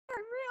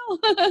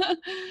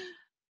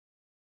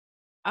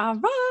All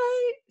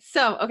right.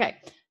 So, okay.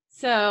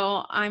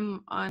 So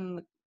I'm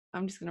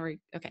just going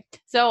to okay.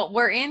 So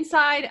we're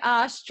inside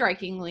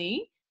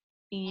Strikingly,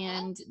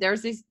 and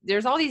there's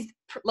all these,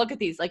 look at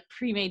these like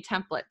pre-made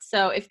templates.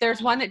 So if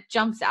there's one that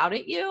jumps out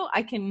at you,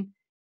 I don't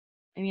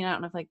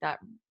know if like that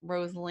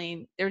Rose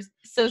Lane,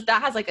 so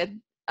that has like a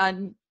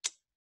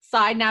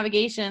side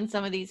navigation.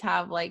 Some of these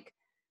have like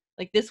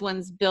this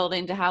one's built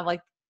in to have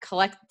like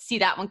see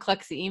that one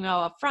collects the email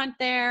up front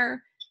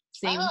there.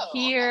 Same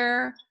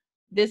here. Okay.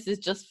 This is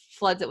just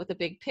floods it with a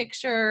big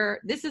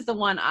picture. This is the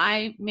one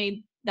I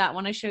made, that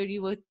one I showed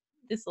you with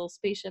this little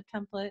spaceship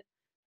template.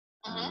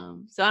 So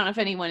I don't know if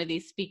any one of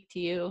these speak to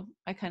you.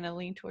 I kind of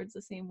lean towards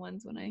the same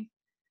ones when I.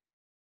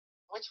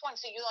 Which one?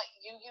 So you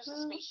use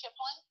the spaceship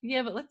one?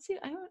 Yeah, but let's see.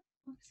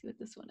 Let's see what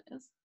this one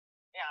is.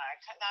 Yeah,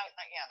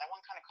 that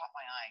one kind of caught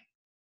my eye.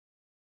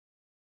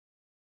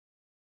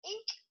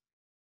 Eek.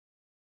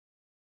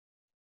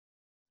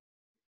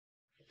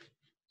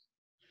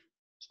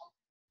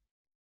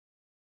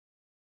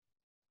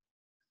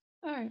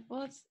 All right.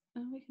 Well,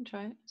 we can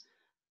try it.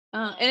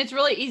 And it's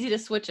really easy to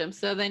switch them.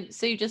 So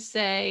you just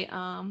say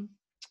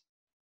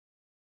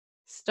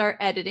start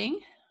editing.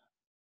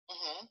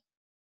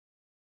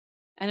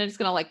 And it's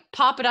going to like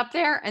pop it up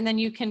there, and then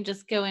you can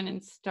just go in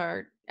and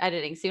start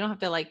editing. So you don't have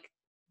to like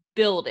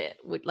build it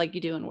like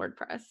you do in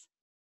WordPress.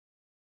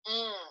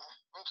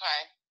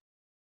 Okay.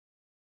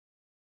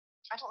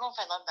 I don't know if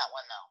I love that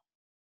one though.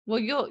 Well,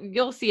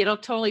 you'll see. It'll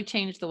totally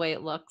change the way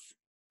it looks.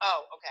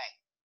 Oh, okay.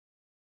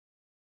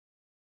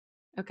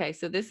 Okay,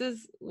 so this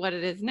is what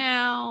it is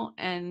now.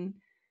 And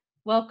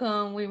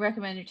welcome. We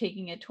recommend you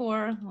taking a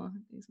tour.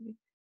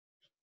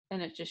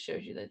 And it just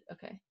shows you that.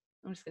 Okay,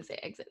 I'm just gonna say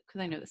exit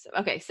because I know this stuff.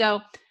 Okay,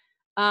 so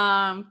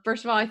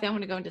first of all, I think I'm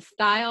gonna go into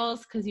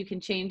styles because you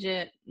can change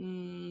it.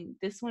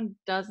 This one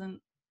doesn't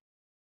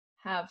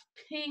have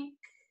pink.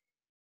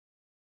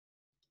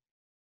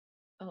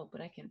 Oh,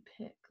 but I can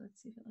pick.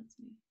 Let's see if it lets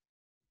me.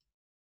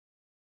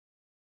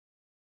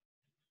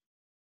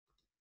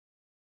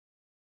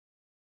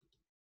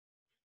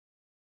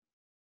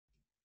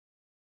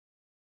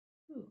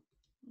 Ooh,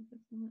 it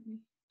doesn't let me.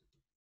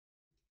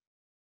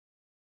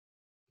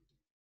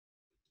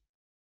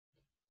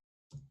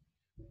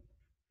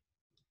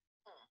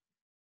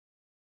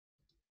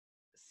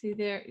 See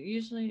there,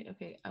 usually,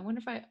 okay, I wonder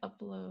if I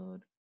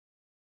upload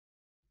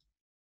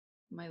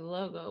my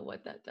logo,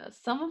 what that does.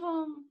 Some of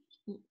them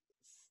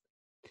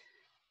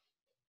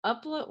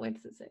upload, what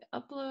does it say?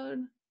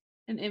 Upload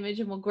an image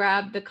and we'll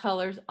grab the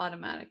colors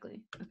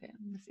automatically. Okay,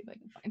 I'm gonna see if I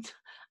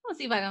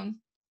can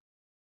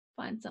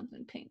find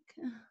something pink.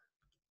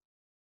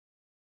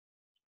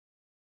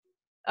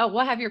 Oh,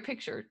 we'll have your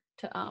picture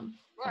to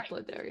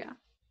upload there, yeah.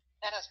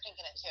 That has pink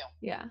in it too.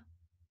 Yeah.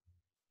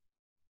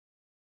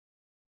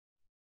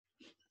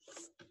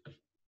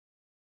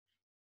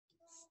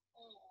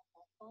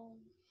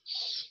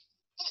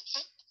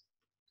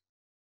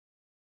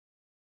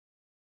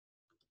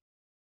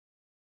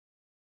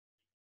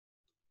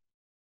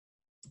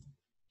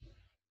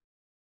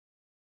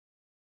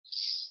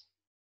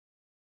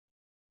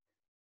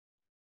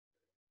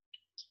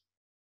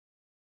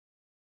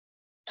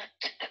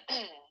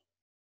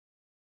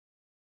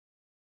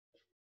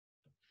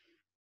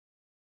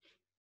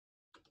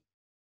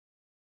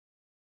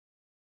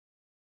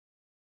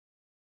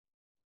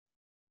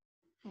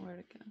 Where'd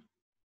it go?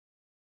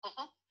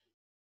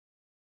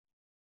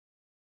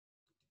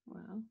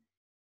 Well, I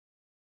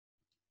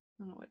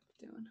don't know what it's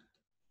doing.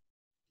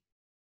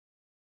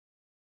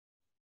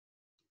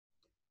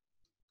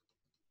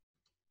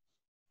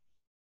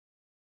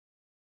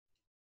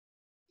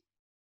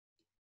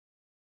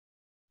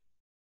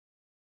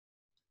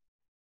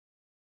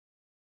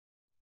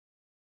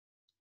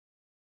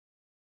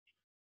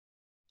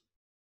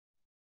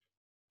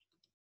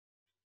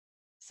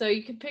 So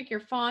you can pick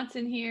your fonts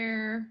in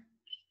here.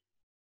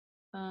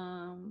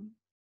 I'm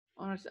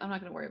not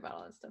going to worry about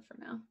all that stuff for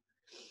now.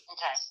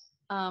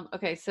 Okay.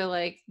 Okay, so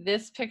like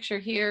this picture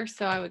here,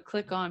 so I would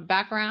click on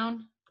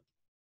background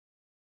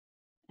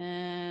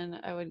and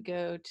I would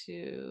go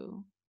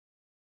to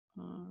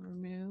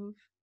remove.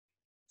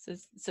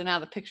 So now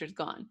the picture's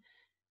gone.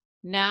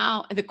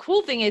 Now, the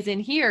cool thing is in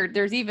here,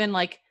 there's even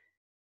like,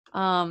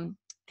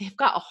 they've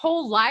got a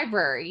whole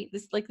library.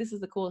 This is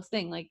the coolest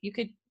thing. Like you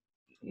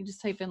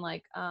just type in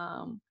like,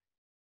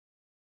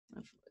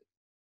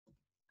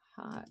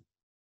 hot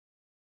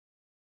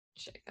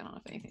chick. I don't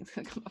know if anything's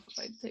gonna come up if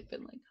I type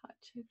in like hot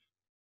chick.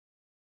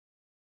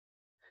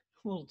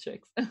 Little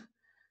chicks.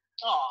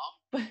 Aw.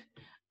 But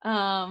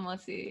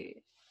let's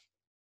see.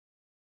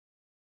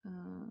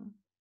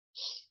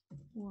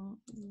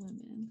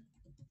 Women.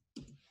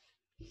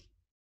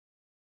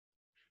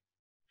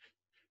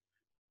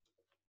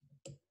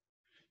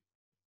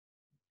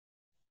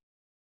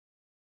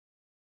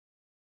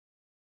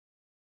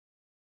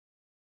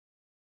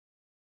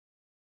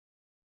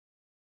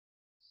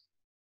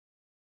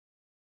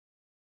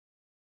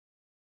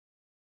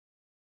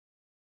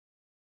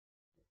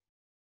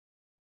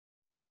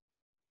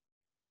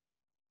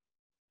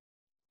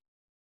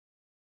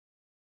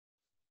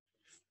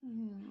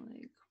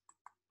 Like,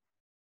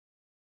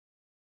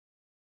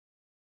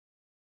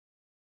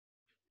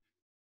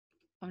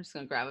 I'm just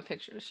gonna grab a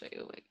picture to show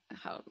you like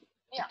how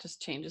Yeah. it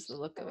just changes the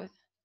look of it.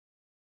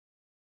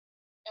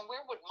 And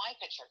where would my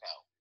picture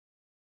go?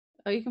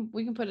 Oh,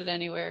 we can put it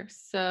anywhere.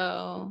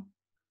 So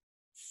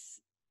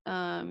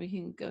you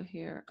can go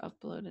here,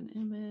 upload an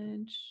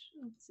image.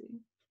 Let's see.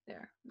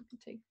 There, we can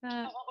take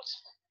that. Oh, that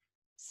looks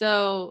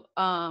So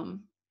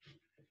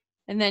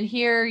and then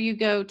here you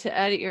go to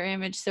edit your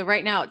image. So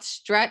right now it's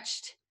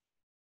stretched.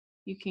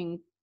 You can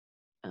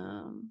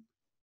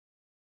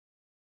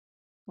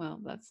well,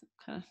 that's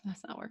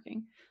not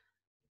working.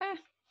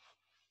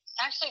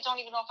 actually don't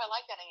even know if I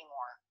like that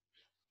anymore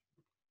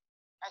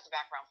as a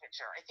background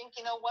picture. I think,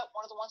 you know what,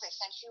 one of the ones I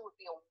sent you would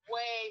be a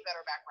way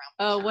better background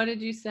picture. Oh, what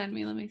did you send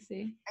me? Let me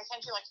see. I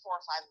sent you like 4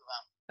 or 5 of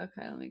them.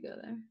 Okay, let me go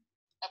there.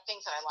 Of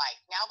things that I like.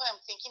 Now that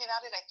I'm thinking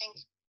about it, I think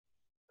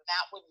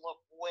that would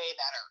look way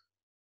better.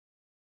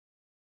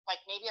 Like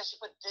maybe I should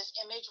put this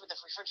image with the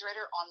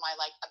refrigerator on my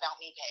like about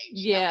me page.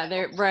 Yeah,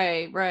 there.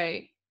 Right.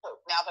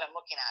 So now that I'm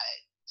looking at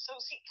it, so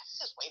see,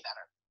 this is way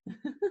better.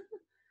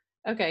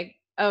 Okay.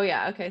 Oh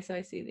yeah. Okay. So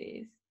I see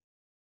these.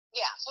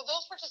 Yeah. So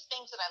those were just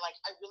things that I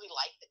really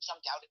liked that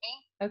jumped out at me.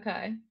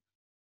 Okay.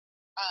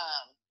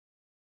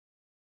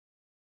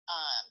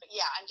 But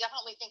yeah, I'm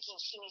definitely thinking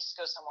she needs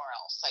to go somewhere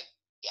else. Like,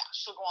 yeah,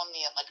 she'll go on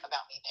the like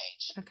about me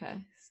page.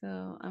 Okay.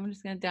 So I'm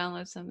just gonna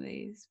download some of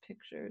these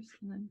pictures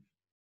and then.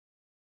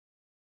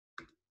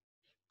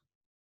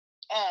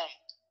 And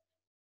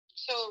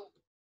so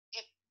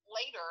if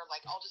later,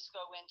 like I'll just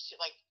go into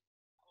like,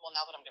 well,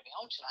 now that I'm gonna be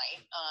home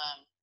tonight,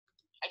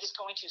 I just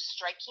go into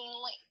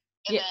Strikingly,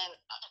 and then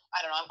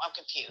I don't know, I'm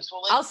confused.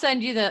 Well, I'll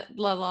send you the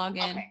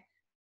login. Okay.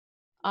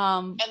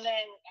 And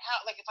then how,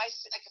 like if I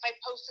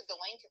posted the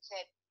link, it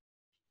said,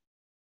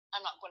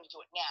 I'm not going to do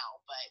it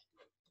now, but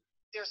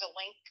there's a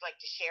link like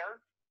to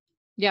share.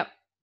 Yep.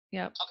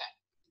 Okay.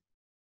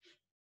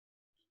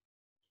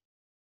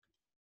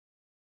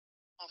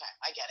 Okay,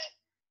 I get it.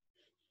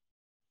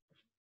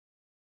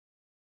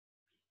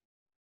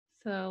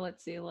 So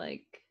let's see,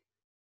 like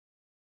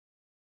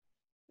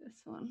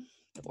this one,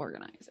 the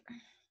organizer.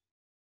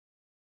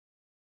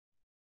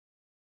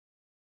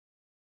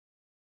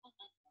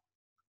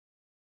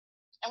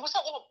 And what's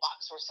that little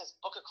box where it says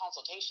book a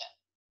consultation?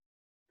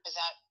 Is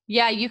that?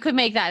 Yeah, you could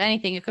make that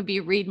anything. It could be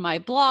read my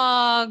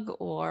blog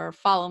or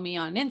follow me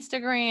on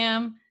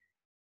Instagram.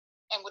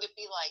 And would it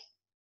be like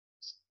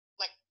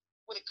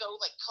would it go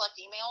like collect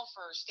email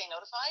for stay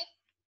notified?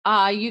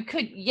 You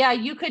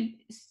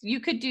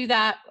could do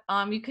that.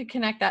 You could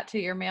connect that to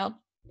your mail.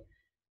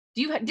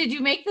 Did you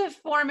make the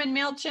form in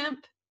MailChimp?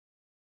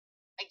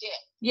 I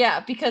did. Yeah,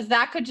 because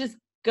that could just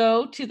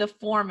go to the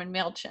form in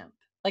MailChimp.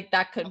 Like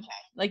that could,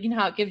 like, you know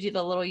how it gives you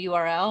the little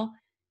URL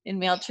in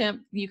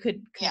MailChimp? You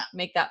could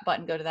make that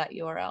button go to that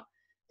URL. Now,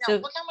 so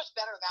look how much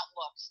better that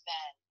looks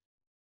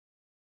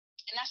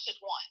than, and that's just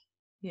one.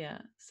 Yeah.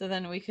 So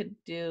then we could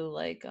do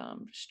like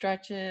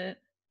stretch it,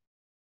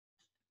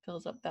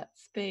 fills up that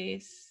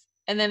space.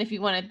 And then if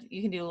you wanted,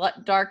 you can do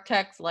dark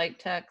text, light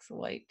text,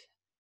 white.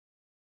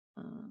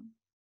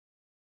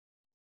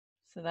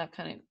 So that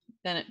kind of,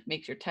 then it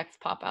makes your text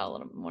pop out a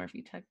little bit more if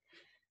you text.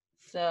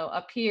 So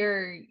up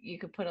here, you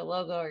could put a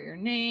logo or your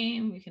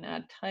name. You can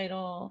add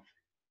title.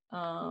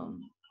 Oh,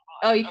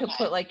 you could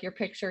put like your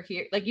picture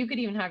here. Like you could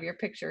even have your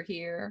picture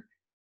here.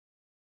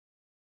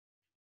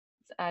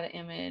 Let's add an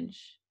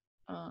image.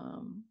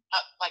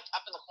 Like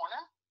up in the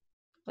corner?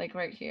 Like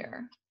right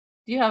here.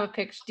 Do you have a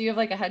picture? Do you have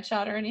like a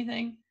headshot or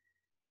anything?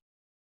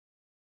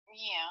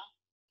 Yeah,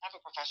 I have a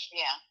professional.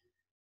 Yeah.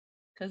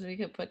 Because we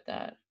could put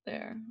that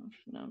there.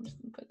 No, I'm just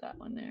gonna put that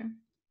one there.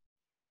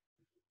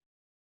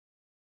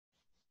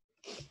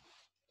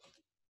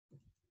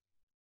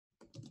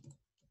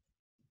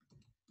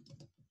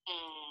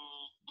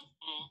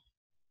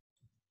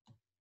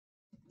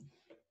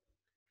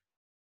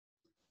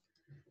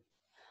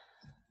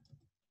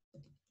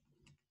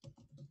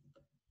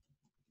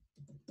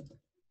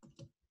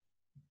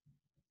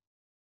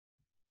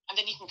 And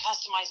then you can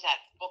customize that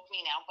book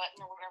me now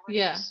button or whatever it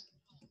is.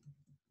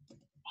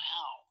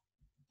 Wow.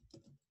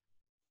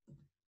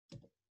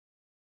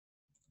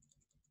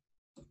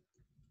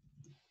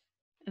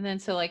 And then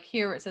so like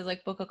here where it says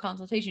like book a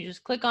consultation, you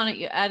just click on it,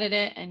 you edit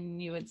it, and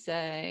you would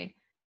say,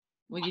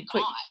 well,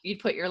 you'd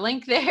put your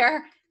link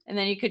there, and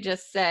then you could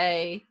just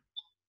say,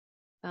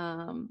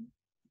 I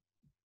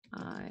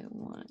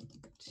want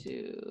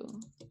to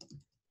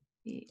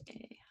be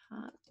a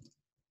hot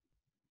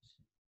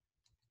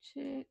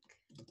chick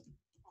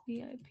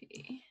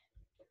VIP.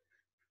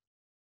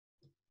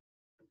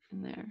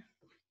 In there.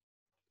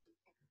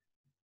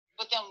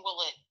 But then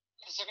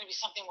is there going to be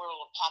something where it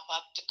will pop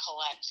up to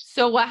collect?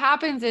 So what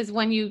happens is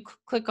when you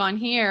click on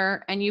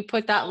here and you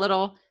put that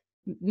little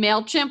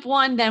MailChimp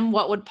one, then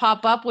what would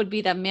pop up would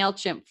be the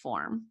MailChimp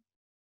form.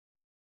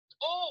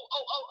 Oh.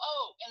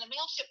 And the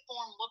MailChimp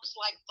form looks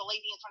like the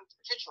lady in front of the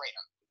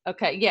refrigerator.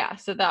 Okay, yeah.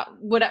 So that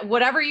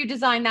whatever you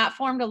design that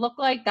form to look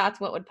like, that's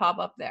what would pop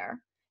up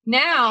there.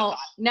 Now,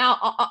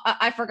 got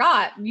I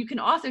forgot, you can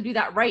also do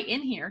that right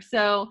in here.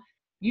 So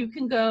you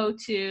can go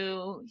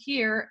to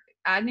here,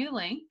 add new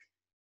link.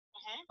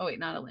 Mhm. Oh wait,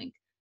 not a link.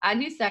 Add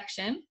new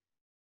section.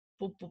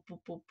 Boop, boop, boop,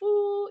 boop,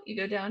 boop. You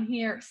go down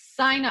here,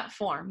 sign up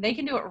form. They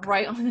can do it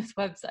right on this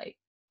website.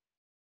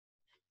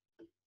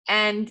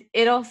 And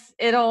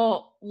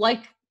it'll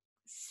like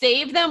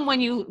save them when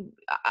you,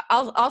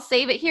 I'll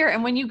save it here.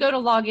 And when you go to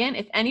log in,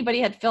 if anybody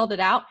had filled it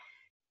out,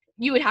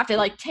 you would have to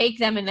like take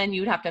them and then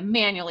you would have to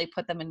manually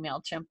put them in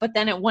MailChimp, but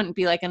then it wouldn't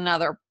be like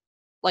another,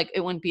 like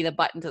it wouldn't be the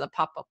button to the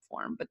pop-up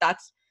form, but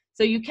that's,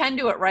 so you can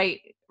do it right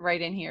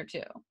in here too.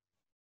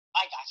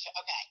 I gotcha.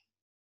 Okay.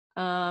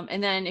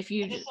 And then if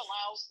you And this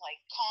allows like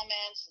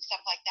comments and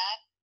stuff like that.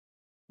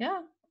 yeah,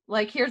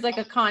 like here's like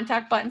a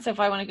contact button. So if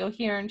I want to go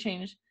here and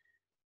change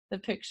the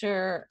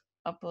picture,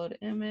 upload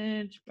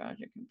image, browse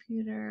your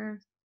computer.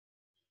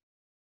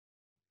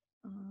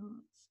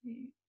 Let's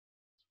see,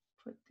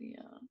 put the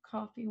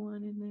coffee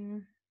one in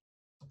there.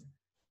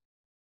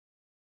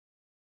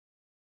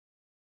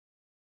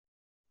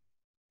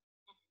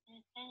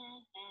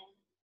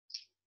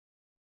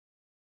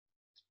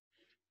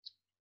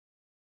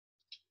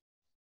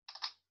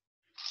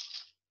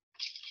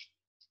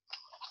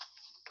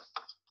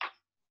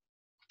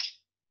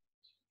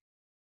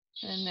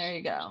 And there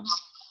you go.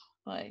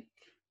 Like,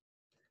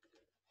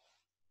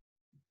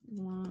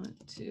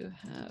 want to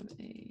have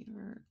a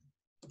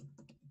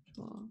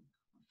virtual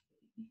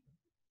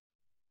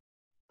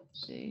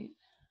date.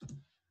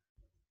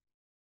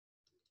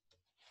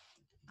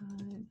 I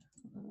love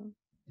you.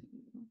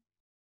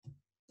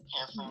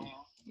 Here for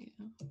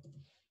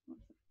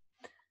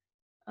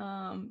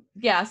you.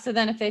 Yeah, so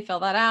then if they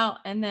fill that out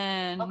and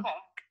then Okay.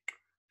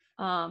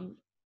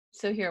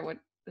 so here, what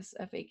this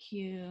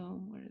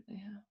FAQ, what do they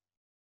have?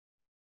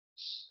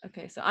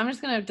 Okay, so I'm just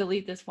gonna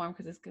delete this form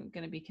because it's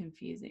gonna be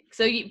confusing.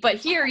 So but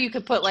here you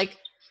could put like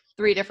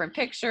 3 different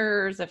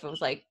pictures if it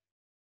was like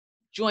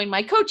join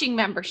my coaching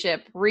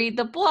membership, read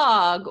the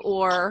blog,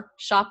 or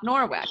shop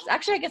Norwex.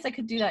 Actually, I guess I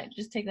could do that.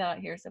 Just take that out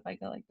here. So if I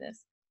go like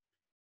this.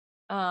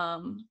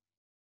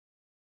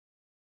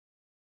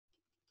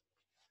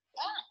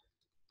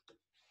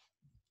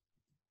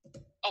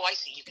 Oh, I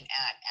see. You can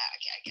add.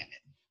 Okay, I get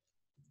it.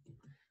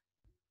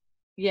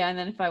 Yeah, and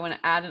then if I want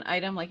to add an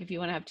item, like if you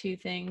want to have 2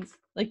 things,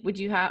 like would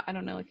you have? I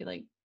don't know if you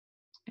like.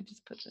 I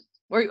just put the.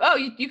 Or oh,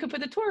 you could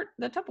put the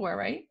Tupperware,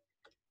 right?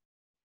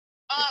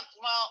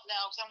 Well,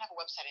 no, because I don't have a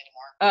website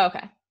anymore. Oh,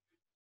 okay.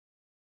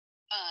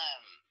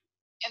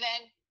 And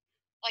then,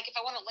 like, if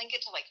I want to link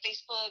it to like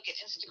Facebook and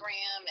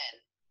Instagram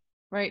and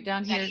right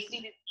down here.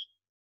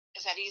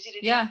 Is that easy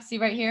to do? Yeah, see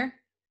right here.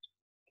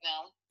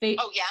 No.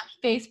 Oh yeah.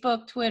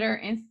 Facebook,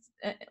 Twitter,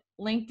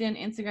 LinkedIn,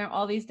 Instagram,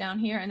 all these down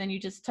here, and then you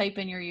just type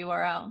in your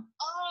URL.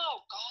 Oh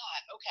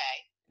God.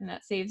 Okay. And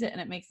that saves it,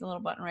 and it makes a little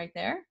button right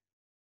there.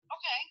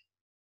 Okay.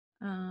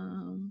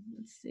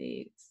 Let's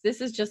see.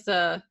 This is just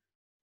a,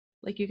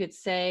 like you could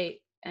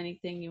say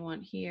anything you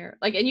want here.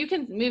 Like, and you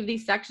can move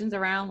these sections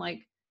around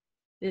like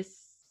this.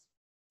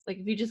 Like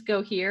if you just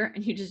go here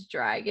and you just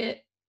drag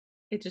it,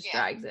 it just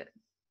drags it.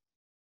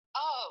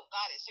 Oh,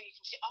 got it. So you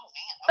can see, oh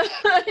man.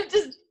 Okay.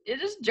 it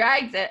just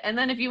drags it. And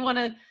then if you want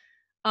to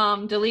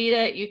delete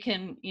it, you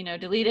can,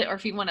 delete it. Or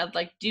if you want to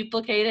like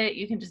duplicate it,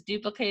 you can just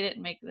duplicate it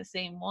and make the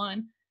same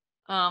one.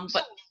 But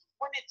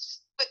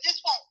but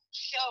this won't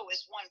show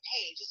as one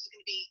page. This is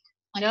going to be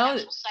like an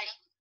actual site.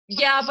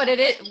 Yeah, but it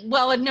is,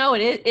 well, no,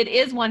 it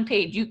is one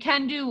page. You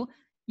can do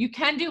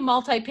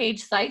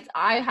multi-page sites.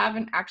 I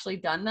haven't actually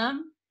done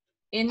them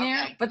in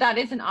there, but that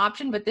is an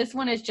option. But this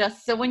one is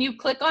just, so when you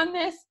click on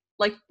this,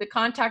 like the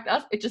contact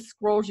us, it just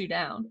scrolls you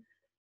down.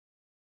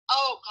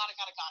 Oh, got it.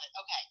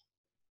 Okay.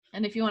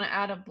 And if you want to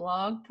add a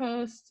blog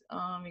post,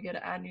 you go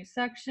to add new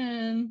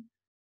section.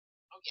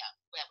 Oh yeah,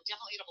 we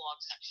definitely need a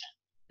blog section.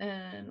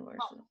 And where's it?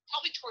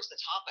 Probably towards the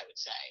top, I would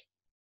say.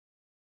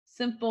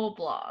 Simple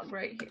blog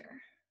right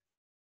here.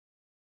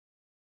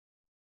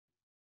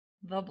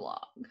 The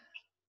blog.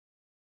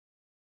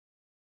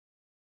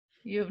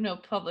 You have no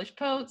published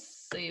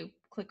posts, so you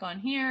click on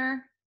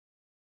here.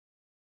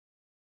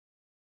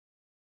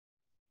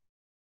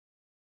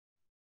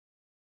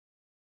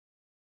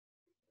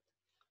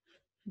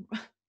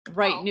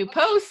 Write new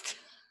post.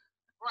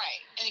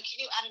 Right. And can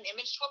you add an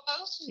image to a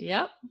post?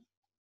 Yep.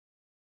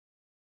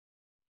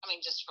 I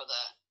mean, just for the.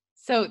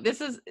 So this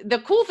is, the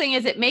cool thing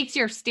is it makes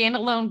your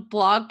standalone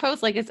blog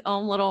post like its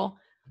own little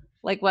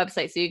like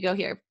website. So you go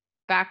here,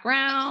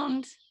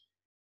 background,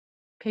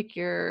 pick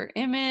your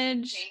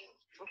image.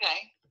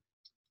 Okay.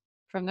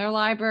 From their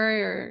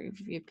library, or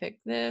if you pick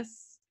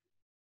this,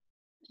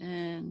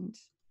 and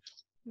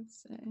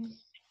let's say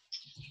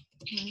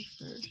my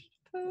first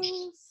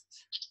post.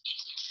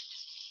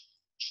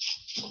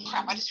 Oh,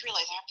 crap, I just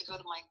realized I have to go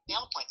to my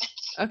nail appointment.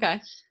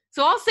 Okay.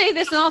 So I'll save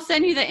this and I'll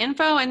send you the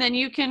info, and then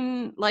you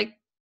can like,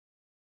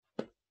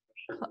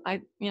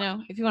 if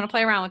you want to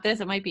play around with this,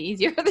 it might be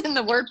easier than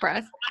the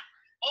WordPress.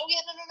 Oh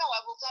yeah, no, I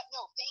will.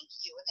 No, thank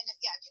you. And then if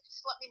you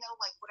just let me know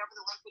like whatever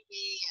the link would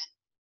be, and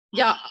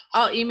yeah,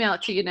 I'll email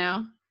it to you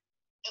now.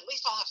 At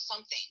least I'll have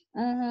something.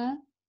 Mm-hmm.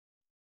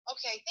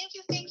 Okay, thank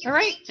you, thank you. All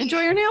right, thank you.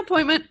 enjoy your nail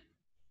appointment.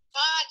 Bye.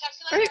 Talk to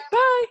you All later. right,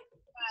 bye. Bye.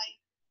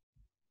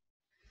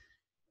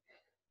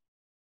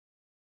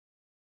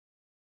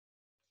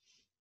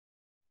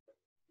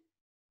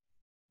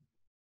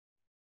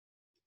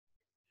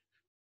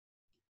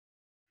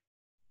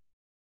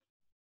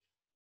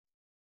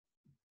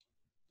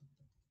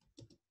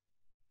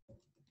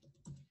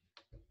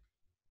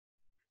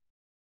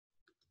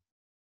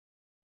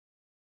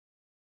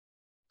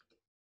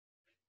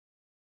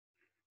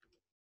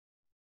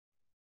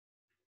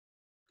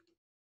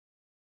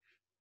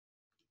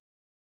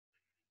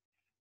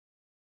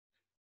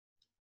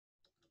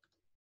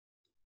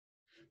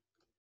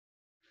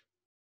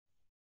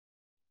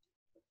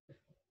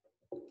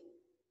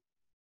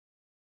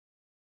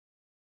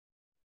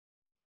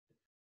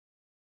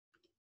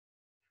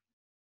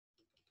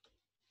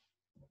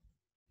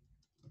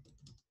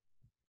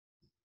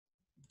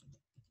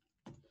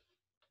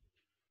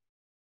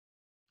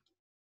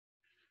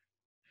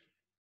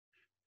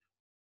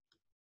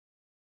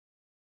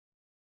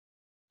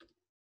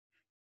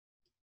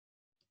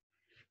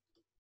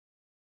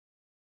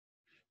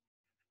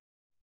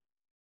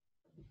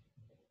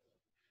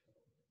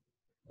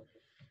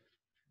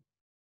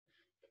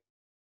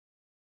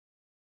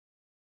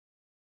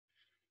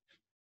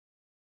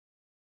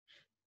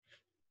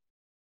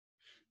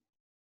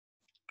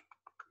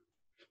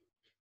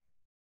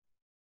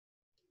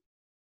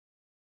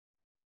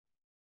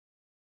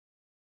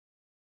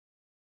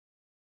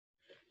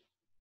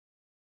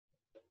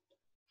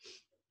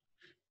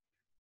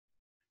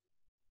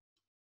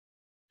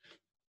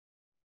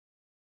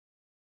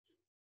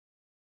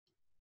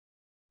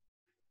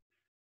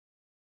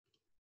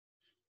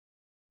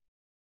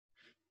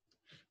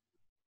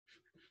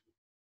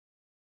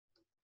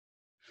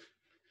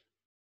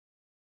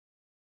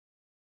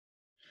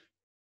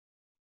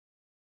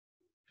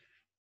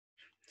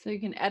 So you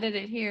can edit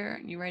it here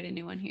and you write a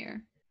new one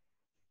here.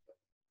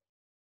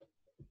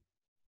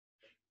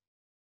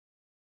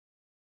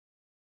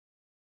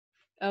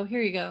 Oh,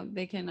 here you go.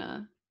 They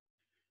can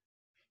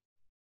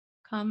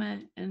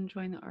comment and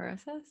join the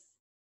RSS.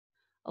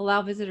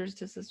 Allow visitors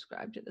to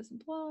subscribe to this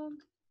blog.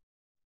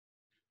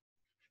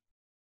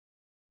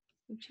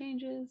 So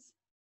changes.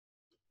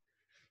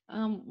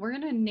 We're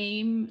gonna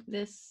name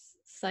this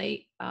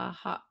site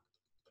Hot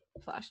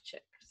Flash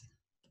Chicks.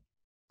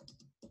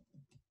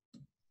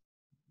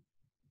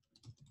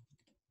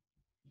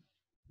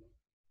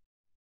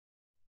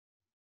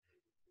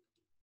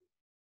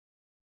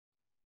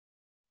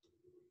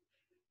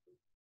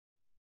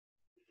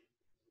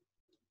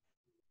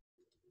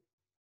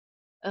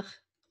 Ugh,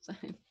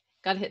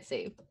 gotta hit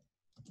save.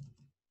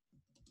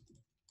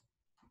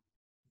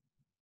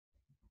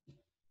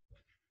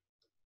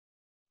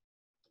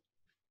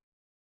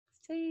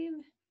 Save.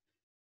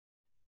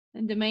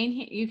 And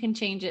domain, you can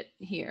change it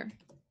here.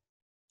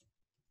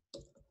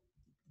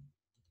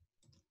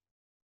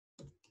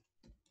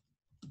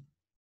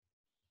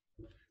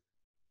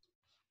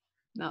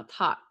 Now it's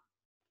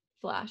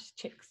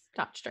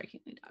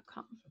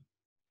hotflashchicks.strikingly.com.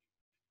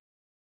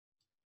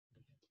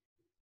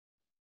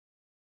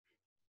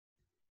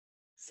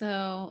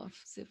 So let's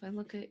see if I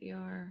look at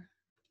your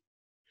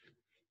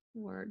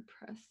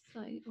WordPress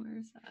site, where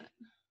is that?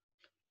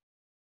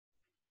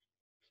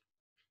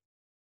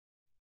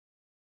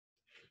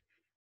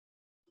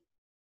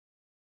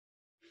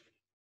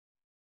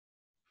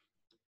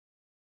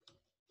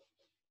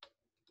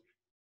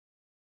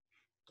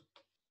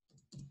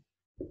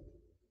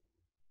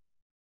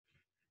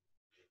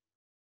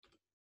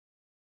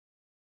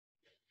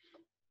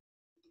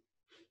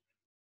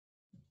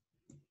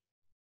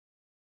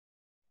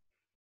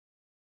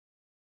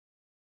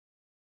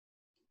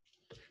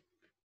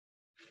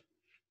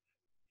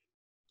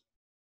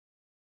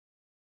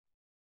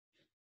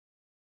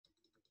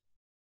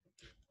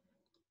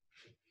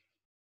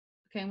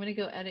 Okay, I'm gonna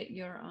go edit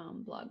your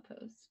blog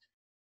post.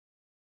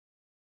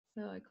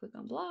 So I click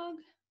on blog,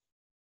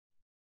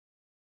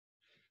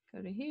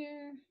 go to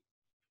here,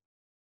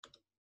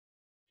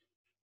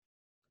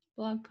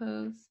 blog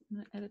post, I'm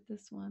gonna edit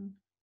this one.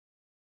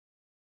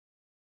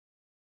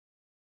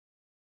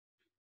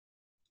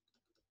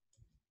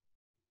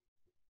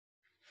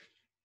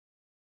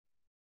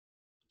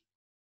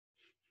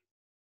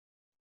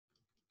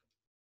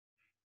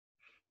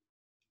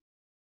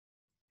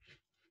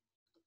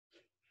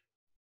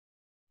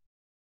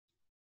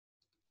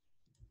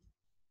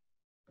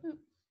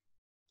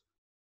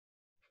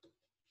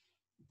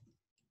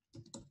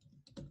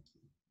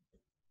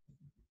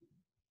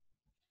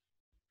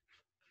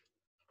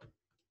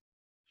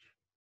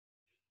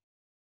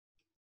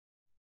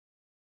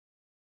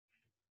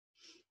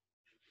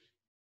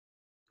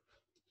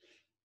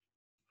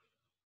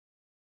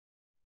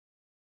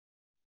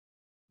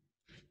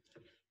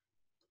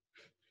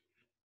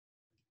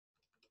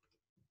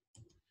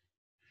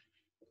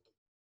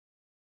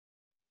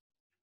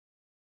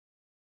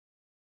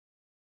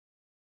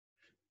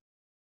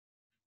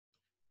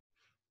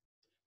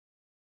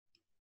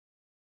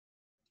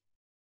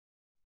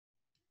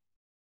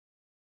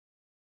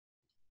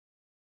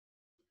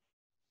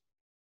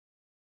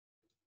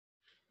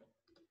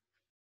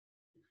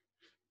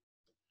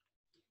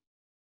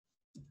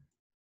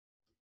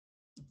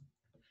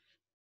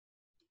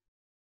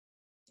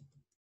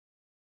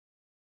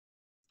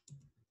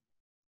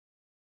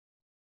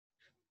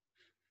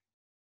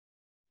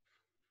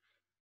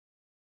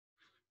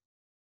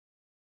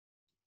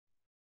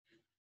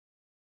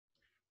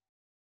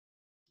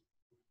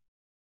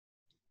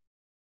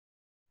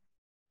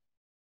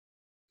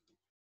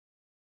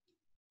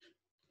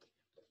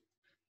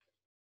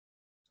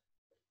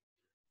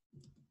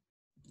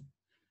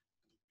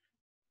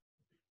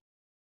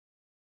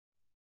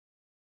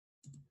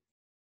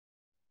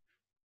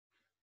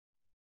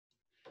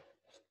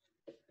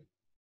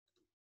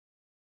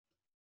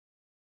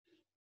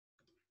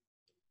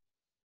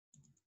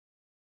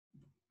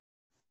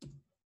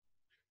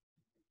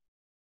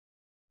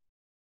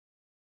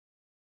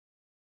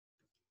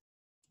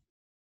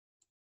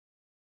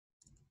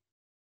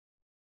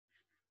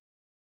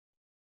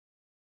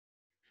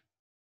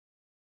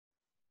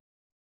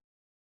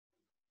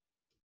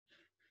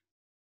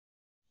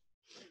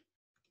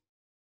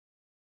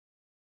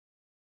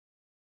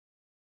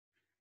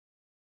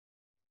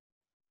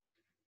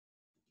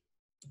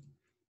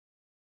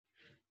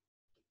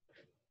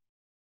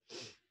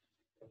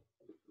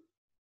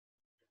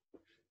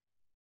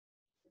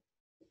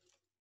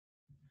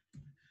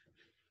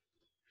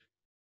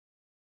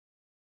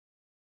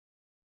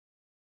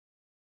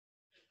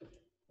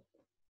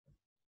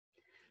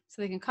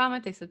 So they can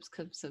comment, they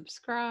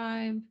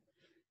subscribe,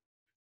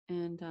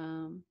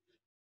 and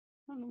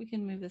we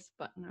can move this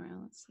button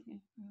around. Let's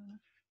see.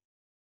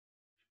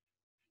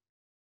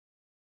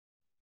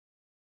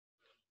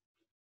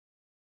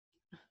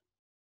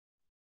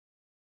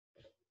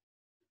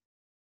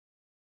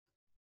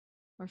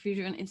 Or if you're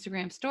doing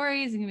Instagram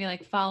stories, you can be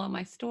like, follow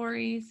my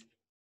stories.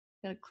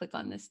 Gotta click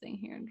on this thing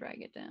here and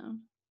drag it down.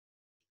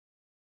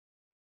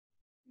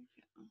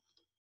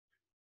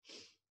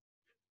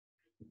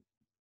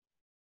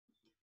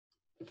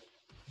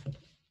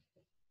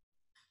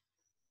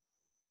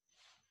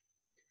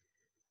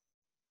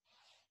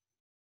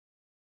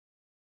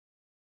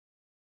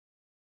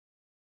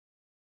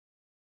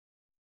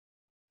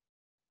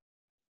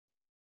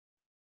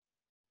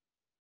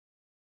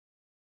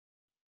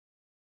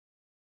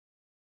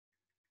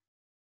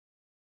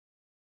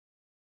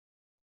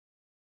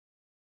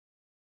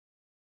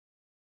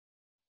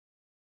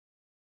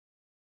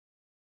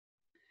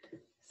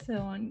 So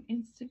on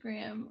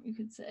Instagram, you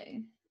could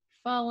say,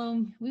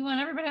 follow. We want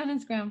everybody on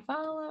Instagram.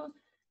 Follow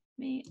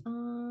me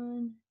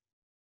on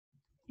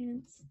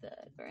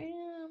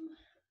Instagram.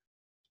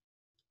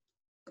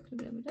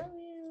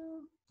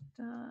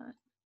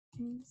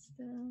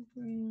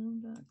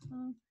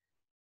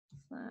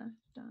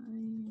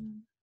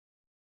 www.instagram.com/Diane.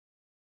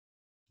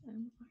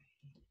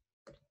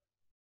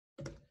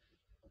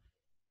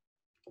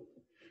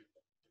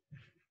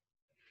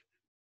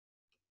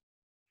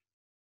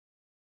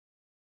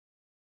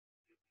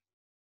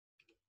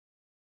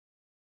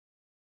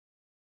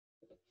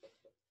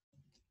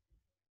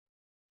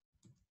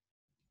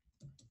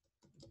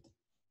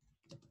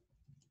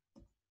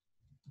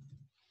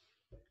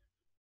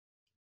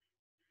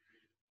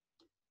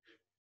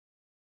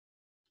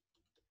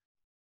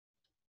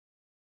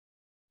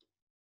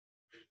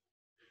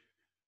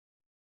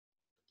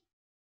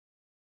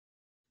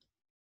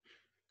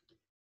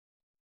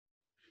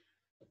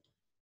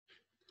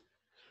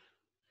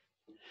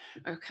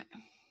 Okay.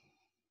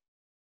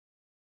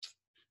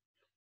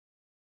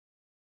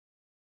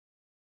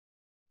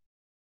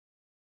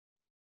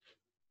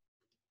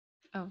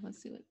 Oh,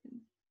 let's see what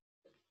can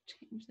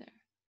change there.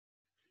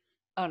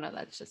 Oh no,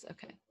 that's just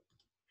okay.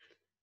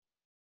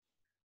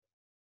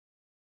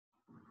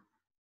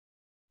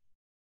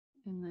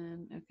 And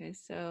then, okay,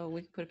 so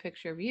we can put a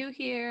picture of you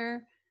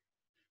here.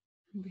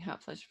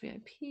 Hot Flush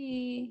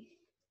VIP.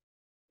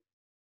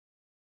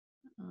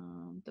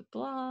 The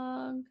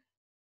blog.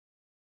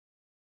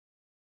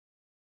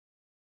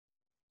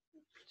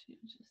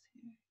 Change this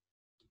here.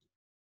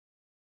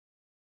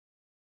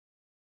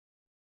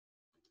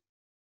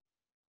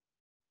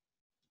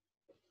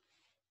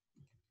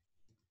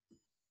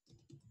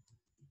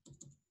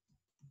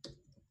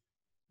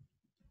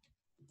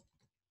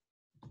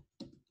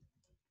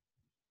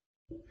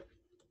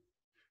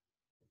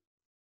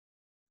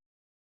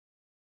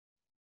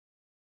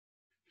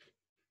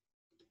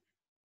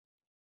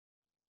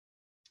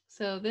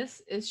 So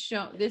this is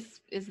shown.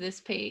 This is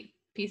this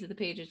piece of the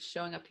page. It's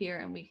showing up here,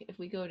 and if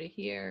we go to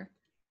here,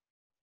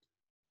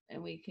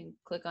 and we can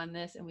click on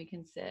this, and we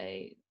can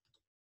say,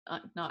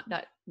 not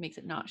that makes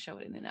it not show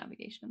it in the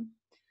navigation.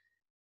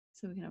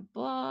 So we can have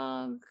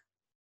blog.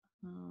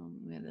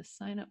 We have the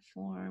sign up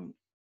form,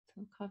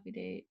 coffee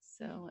date.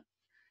 So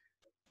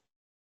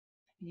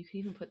you can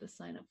even put the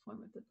sign up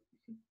form at the.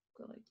 You can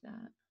go like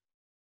that,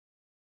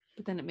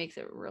 but then it makes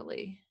it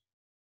really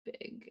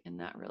big and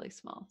not really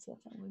small. So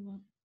that's not what we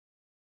want.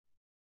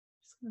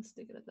 Just gonna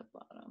stick it at the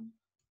bottom.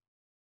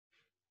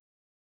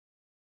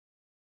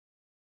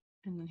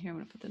 And then here I'm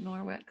gonna put the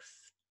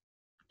Norwex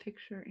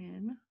picture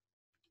in.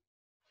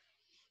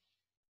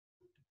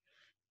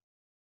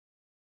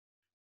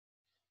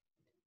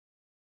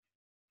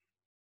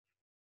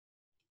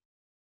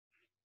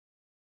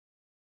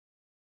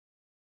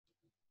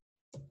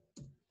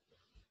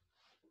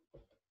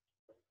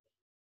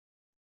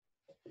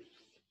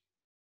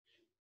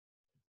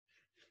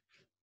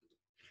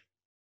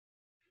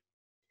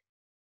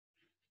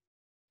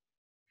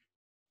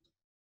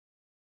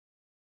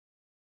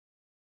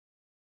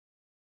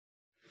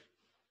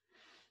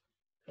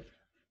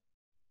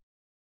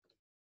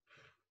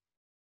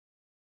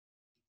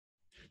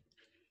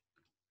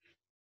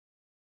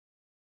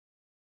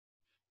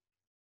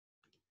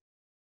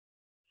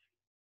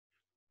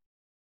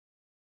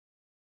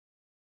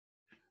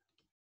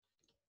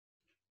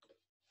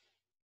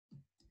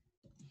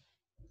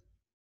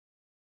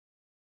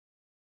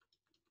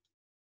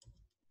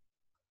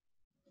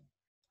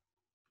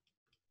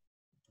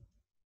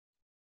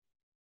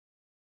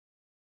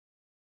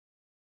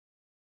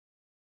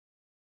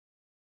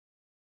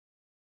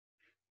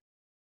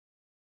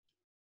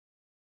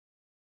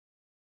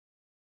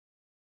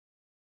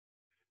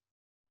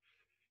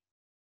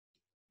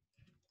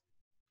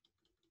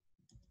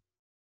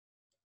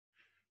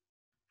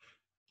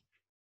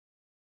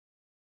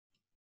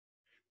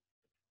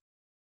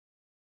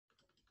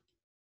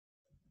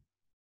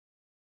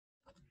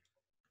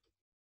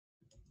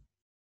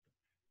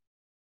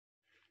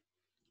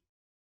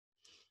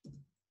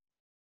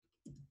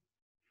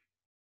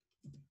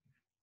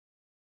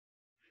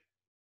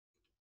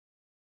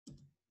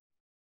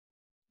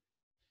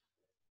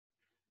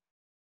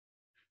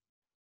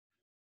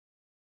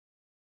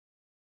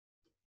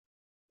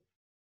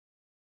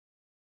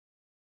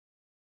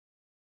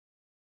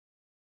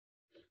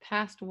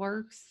 past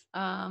works.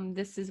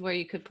 This is where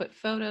you could put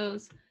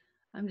photos.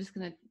 I'm just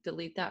going to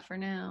delete that for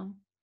now.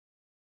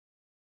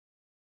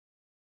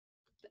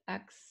 The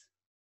X,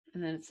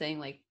 and then it's saying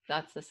like,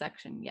 that's the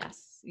section.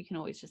 Yes, you can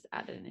always just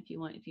add it in if you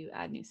want. If you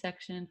add new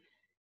section,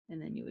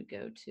 and then you would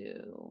go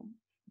to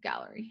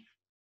gallery.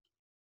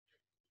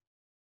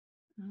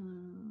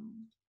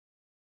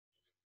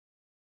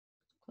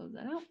 Close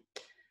that out.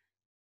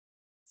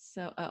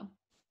 So, oh.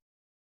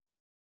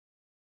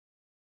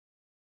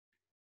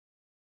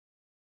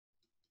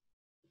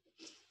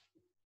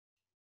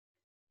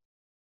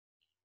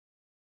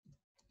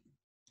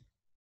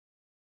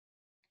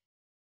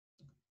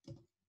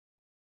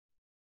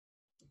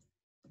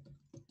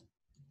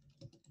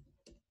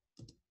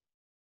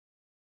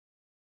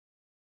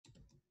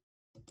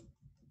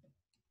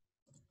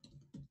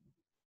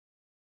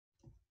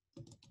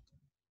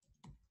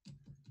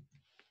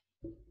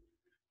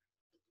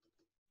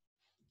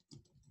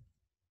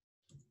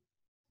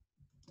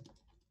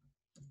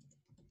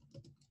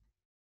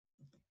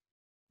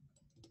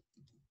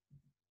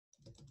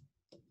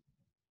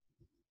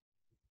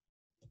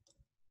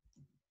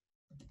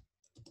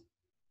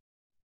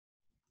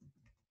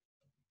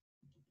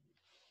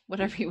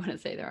 Whatever you want to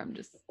say there, I'm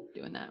just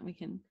doing that. We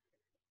can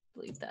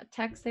leave that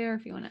text there.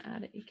 If you want to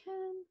add it, you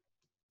can.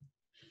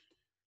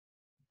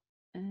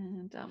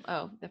 And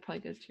oh, that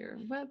probably goes to your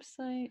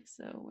website.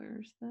 So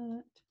where's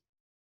that?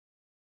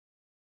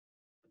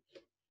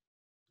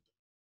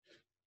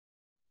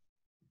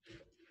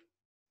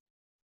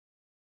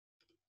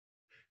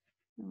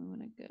 And we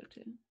want to go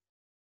to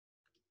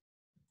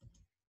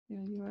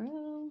your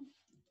URL.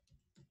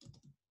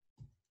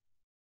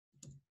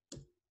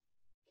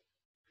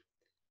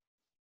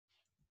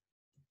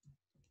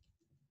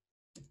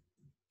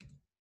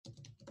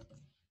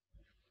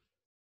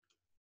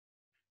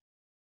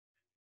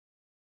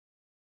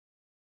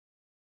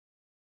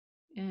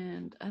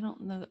 And I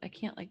don't know, I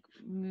can't like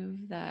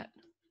move that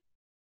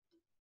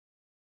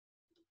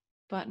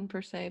button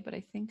per se, but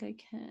I think I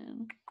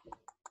can.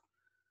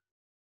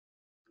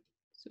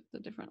 So the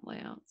different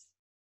layouts.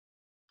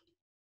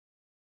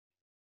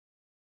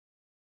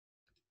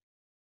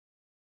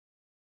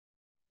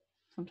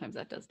 Sometimes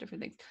that does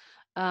different things.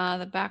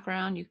 The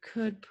background, you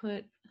could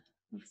put,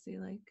 let's see,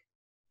 like,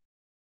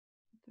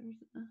 there's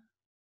a,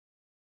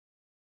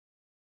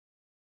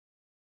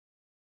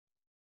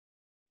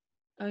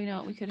 oh, you know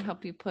what, we could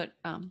help you put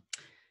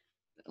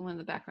one of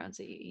the backgrounds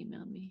that you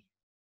emailed me.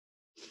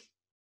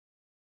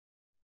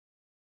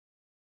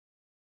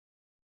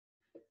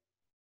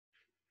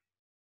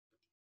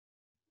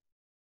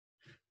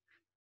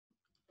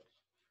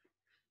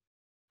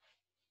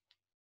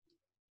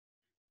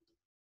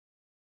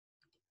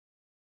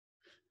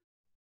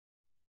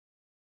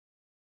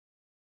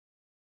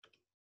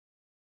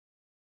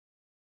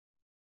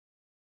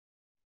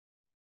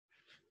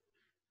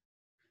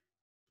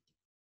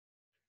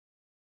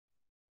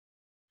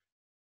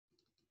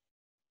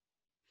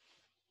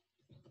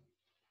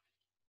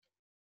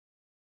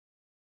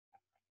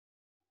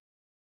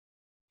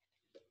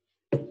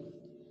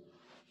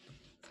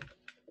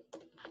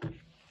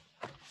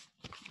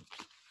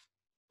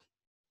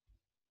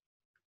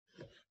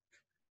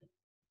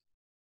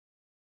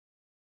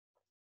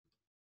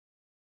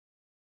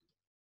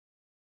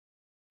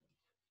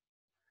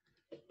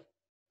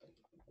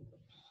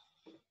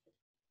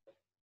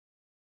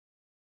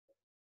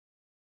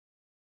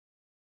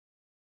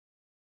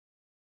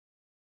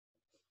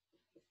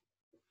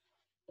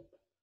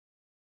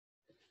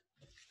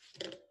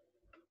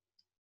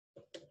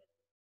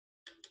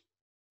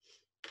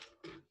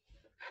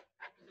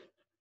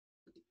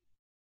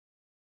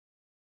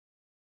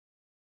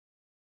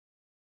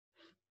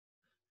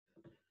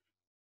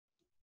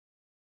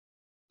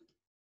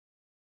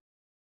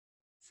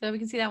 So we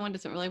can see that one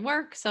doesn't really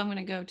work. So I'm going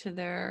to go to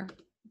their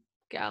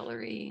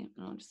gallery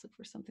and I'll just look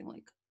for something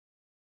like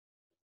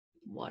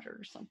water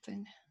or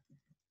something.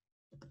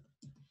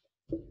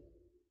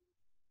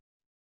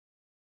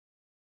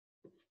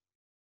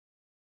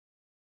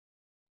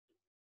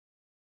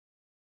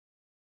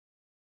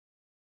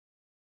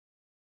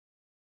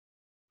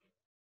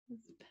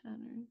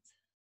 Patterns.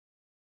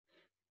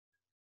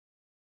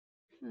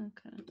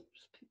 Okay,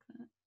 just pick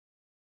that.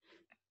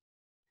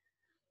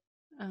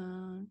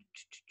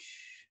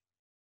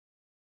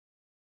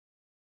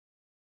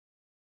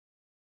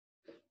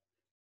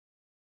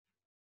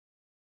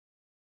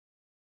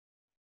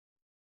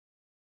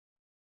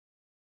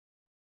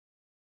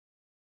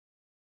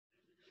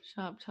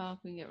 Shop talk,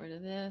 we can get rid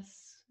of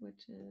this,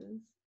 which is,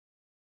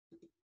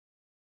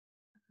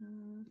 I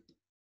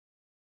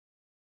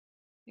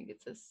think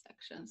it's this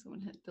section. So I'm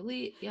gonna hit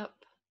delete. Yep.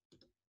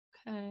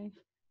 Okay.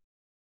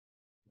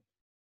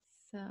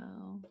 So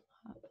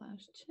hot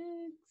flash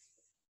chicks,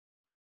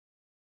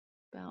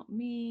 about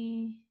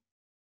me,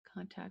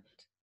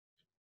 contact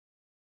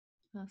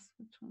us.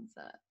 Which one's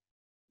that?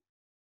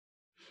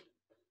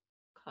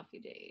 Coffee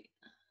date.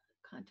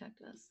 Contact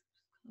us.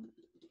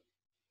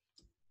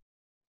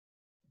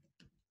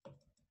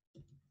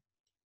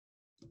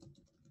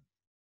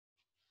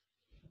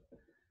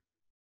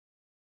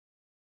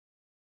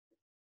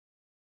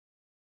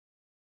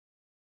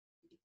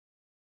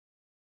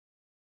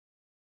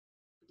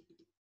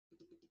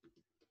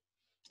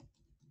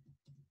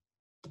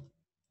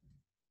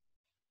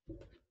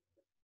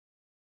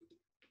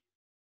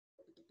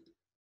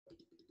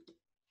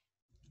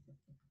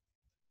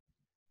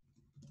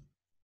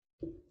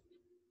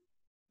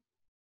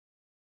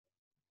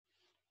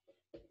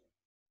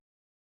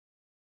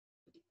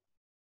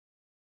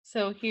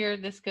 So here,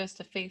 this goes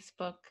to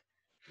Facebook,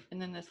 and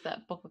then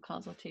that book of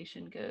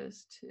consultation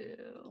goes to.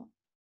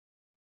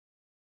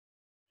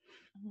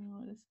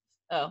 What is this?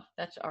 Oh,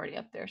 that's already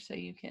up there, so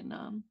you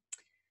can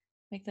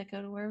make that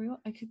go to wherever you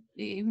want. I could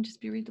even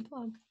just be read the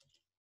blog.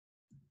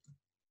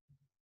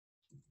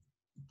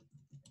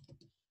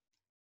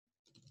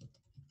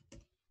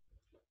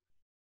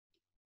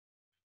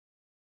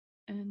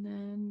 And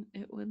then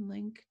it would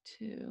link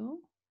to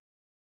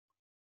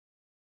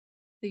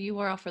the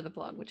URL for the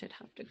blog, which I'd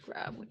have to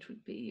grab, which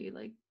would be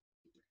like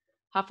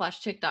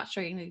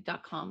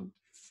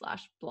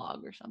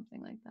hotflashchick.strikingly.com/blog or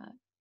something like that.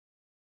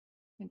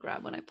 And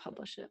grab when I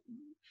publish it.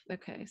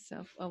 Okay,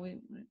 so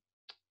wait, to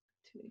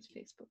these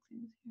Facebook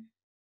things here.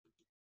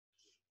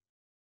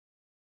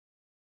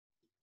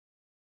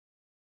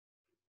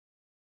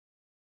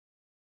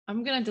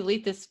 I'm gonna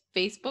delete this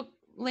Facebook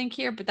link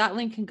here, but that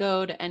link can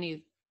go to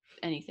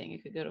anything.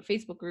 It could go to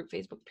Facebook group,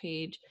 Facebook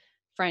page,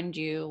 friend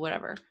you,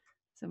 whatever.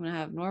 So I'm gonna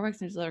have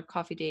Norwex newsletter,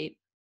 coffee date,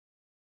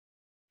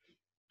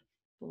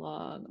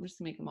 blog. I'm just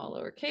gonna make them all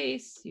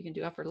lowercase. You can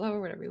do upper,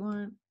 lower, whatever you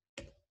want.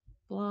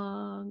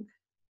 Blog.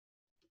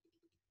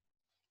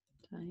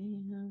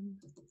 Diane.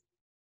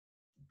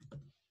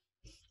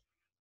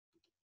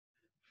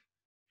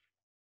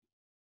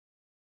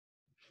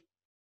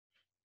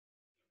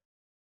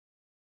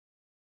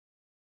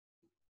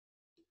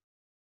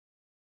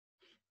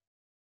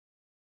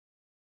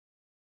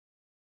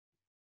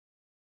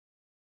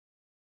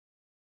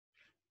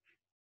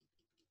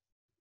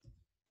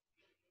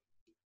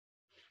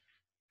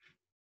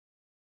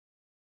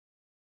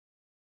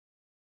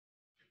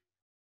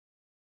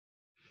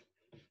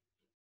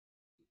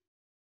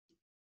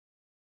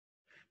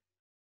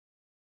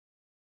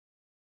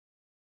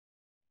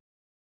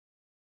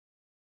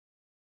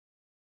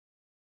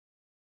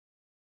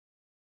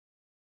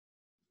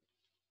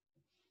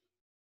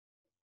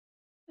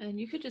 And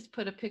you could just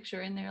put a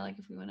picture in there, like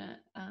if we want to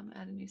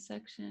add a new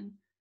section.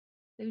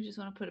 They would just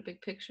want to put a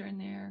big picture in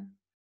there.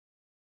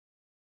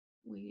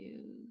 We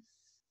use.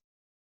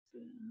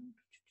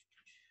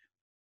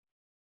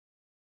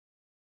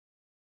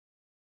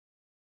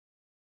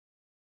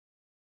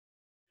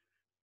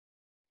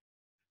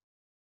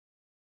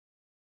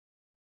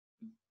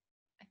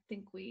 I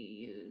think we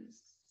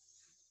use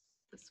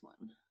this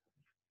one.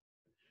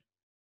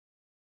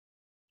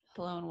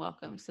 Hello and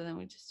welcome. So then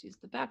we just use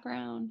the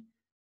background,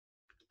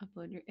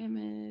 upload your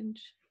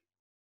image.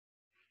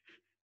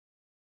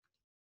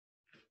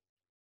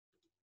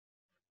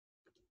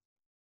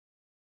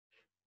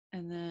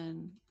 And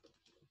then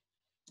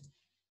you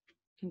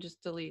can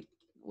just delete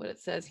what it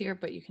says here,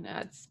 but you can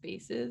add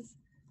spaces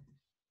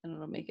and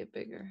it'll make it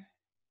bigger.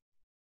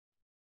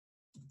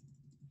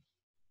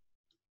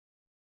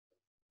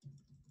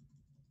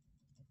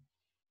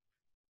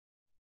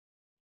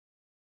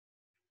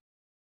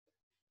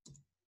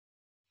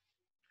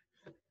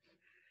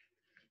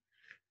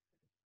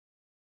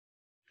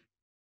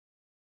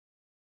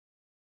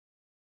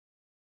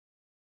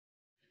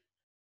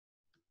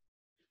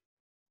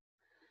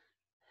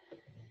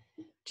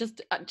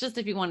 Just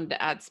if you wanted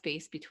to add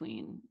space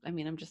between, I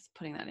mean, I'm just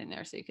putting that in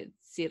there so you could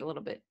see it a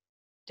little bit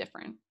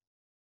different.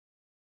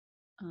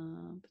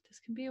 But this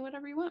can be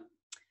whatever you want.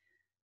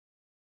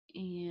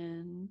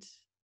 And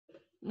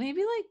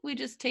maybe like we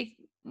just do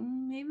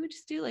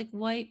like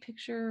white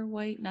picture,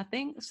 white,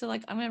 nothing. So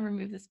like I'm gonna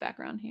remove this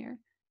background here.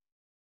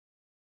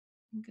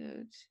 And go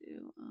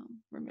to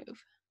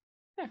remove.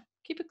 There,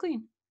 keep it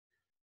clean.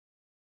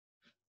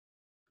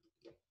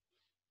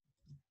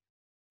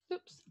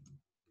 Oops.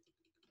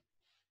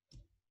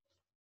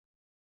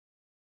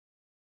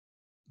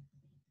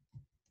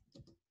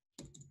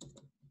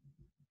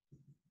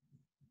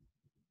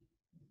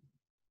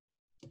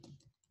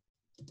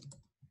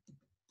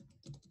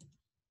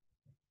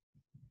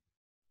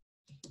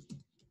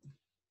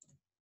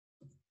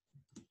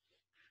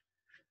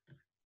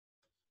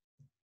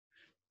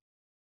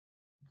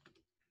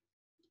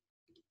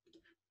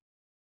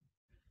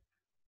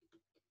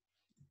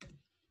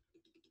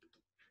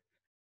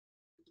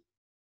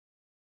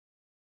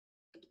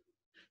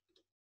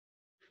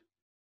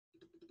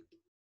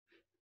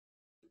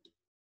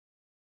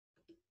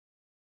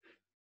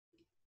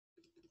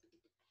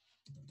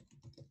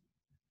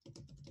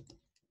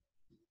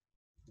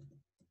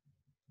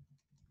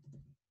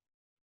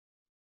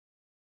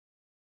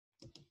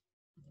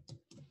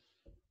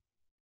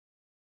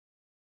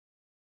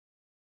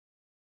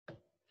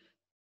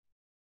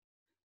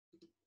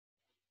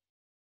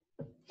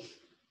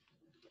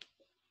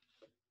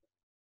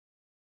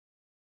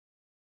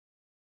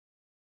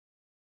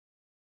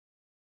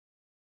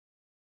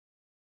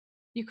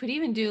 You could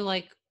even do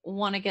like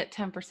want to get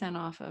 10%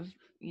 off of,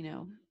 you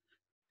know,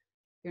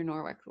 your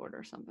Norwex order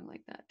or something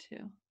like that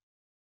too.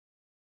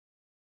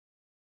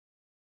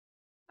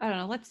 I don't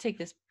know. Let's take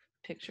this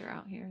picture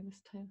out here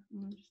this time.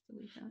 I'm gonna just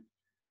delete that.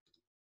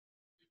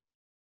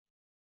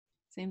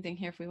 Same thing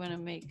here. If we want to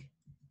make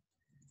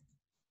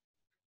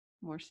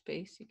more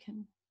space, you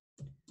can.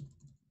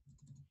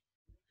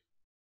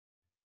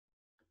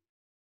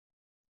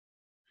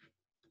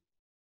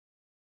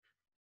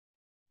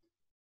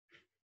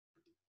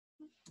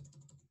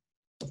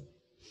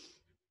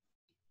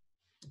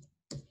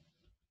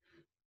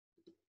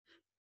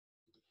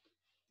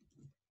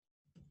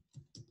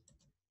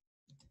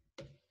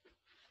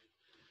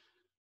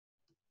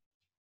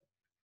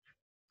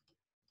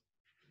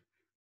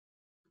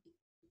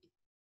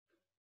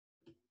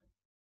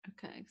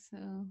 Okay, so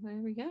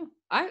there we go.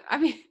 I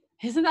mean,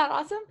 isn't that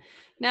awesome?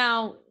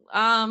 Now,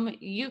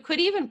 you could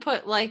even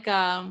put like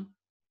I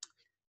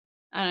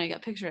don't know, you got a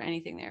picture of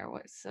anything there.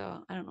 What?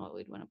 So I don't know what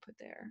we'd want to put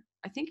there.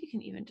 I think you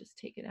can even just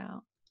take it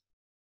out.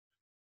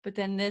 But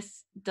then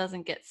this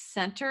doesn't get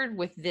centered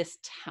with this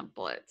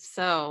template.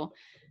 So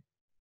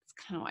it's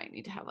kind of why I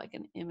need to have like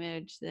an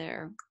image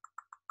there.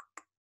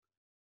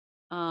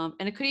 And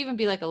it could even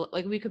be like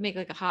we could make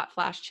like a Hot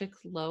Flash Chicks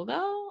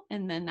logo,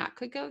 and then that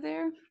could go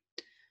there.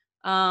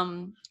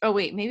 Oh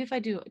wait, maybe if I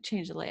do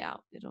change the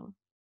layout, it'll.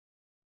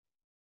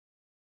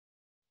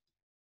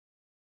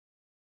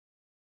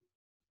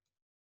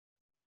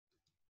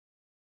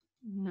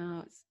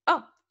 No, it's,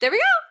 oh, there we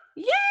go.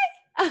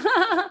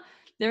 Yay!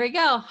 There we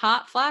go.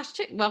 Hot Flash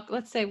Chick. Well,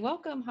 let's say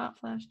welcome, Hot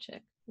Flash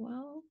Chick.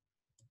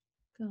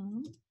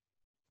 Welcome.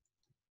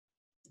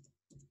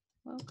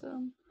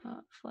 Welcome,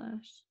 Hot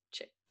Flash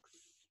Chicks.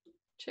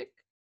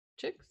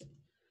 Chicks.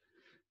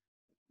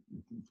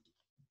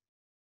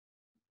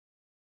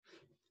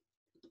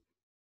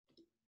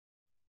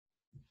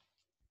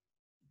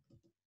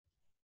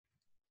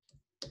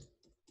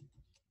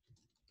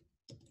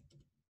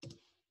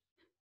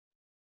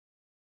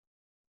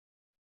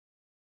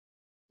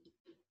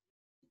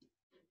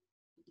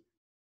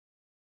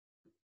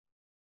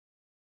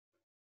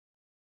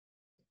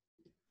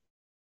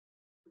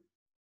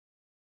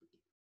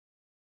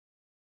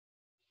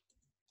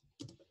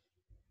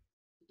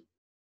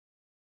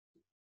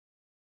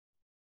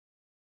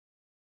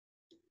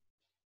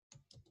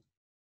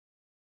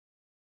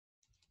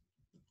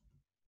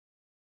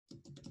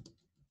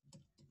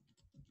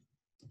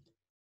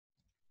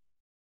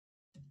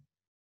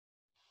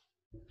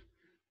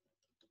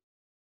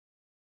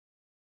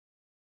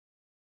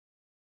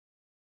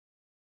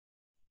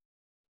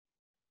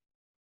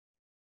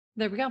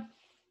 There we go.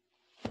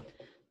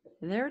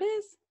 There it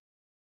is.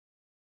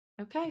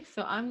 Okay,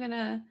 so I'm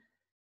gonna,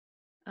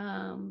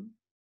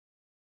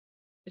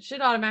 it should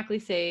automatically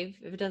save.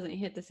 If it doesn't,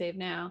 hit the save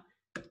now.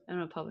 I'm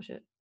gonna publish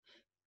it.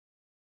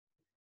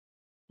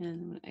 And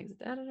I'm gonna exit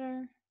the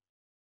editor.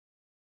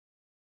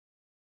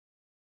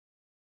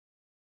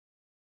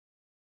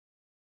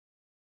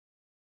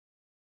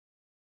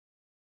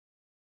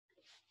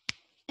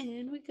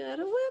 And we got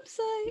a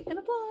website and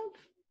a blog.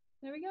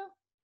 There we go.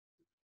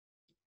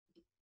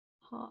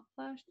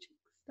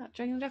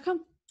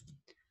 hotflashchicks.strikingly.com.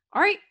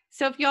 All right.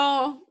 So if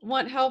y'all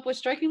want help with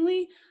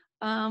Strikingly,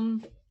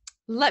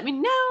 let me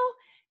know.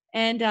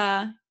 And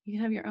you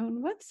can have your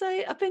own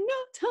website up in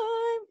no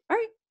time. All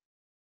right.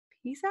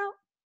 Peace out.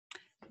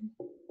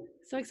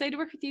 So excited to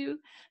work with you.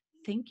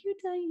 Thank you,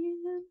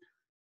 Diane.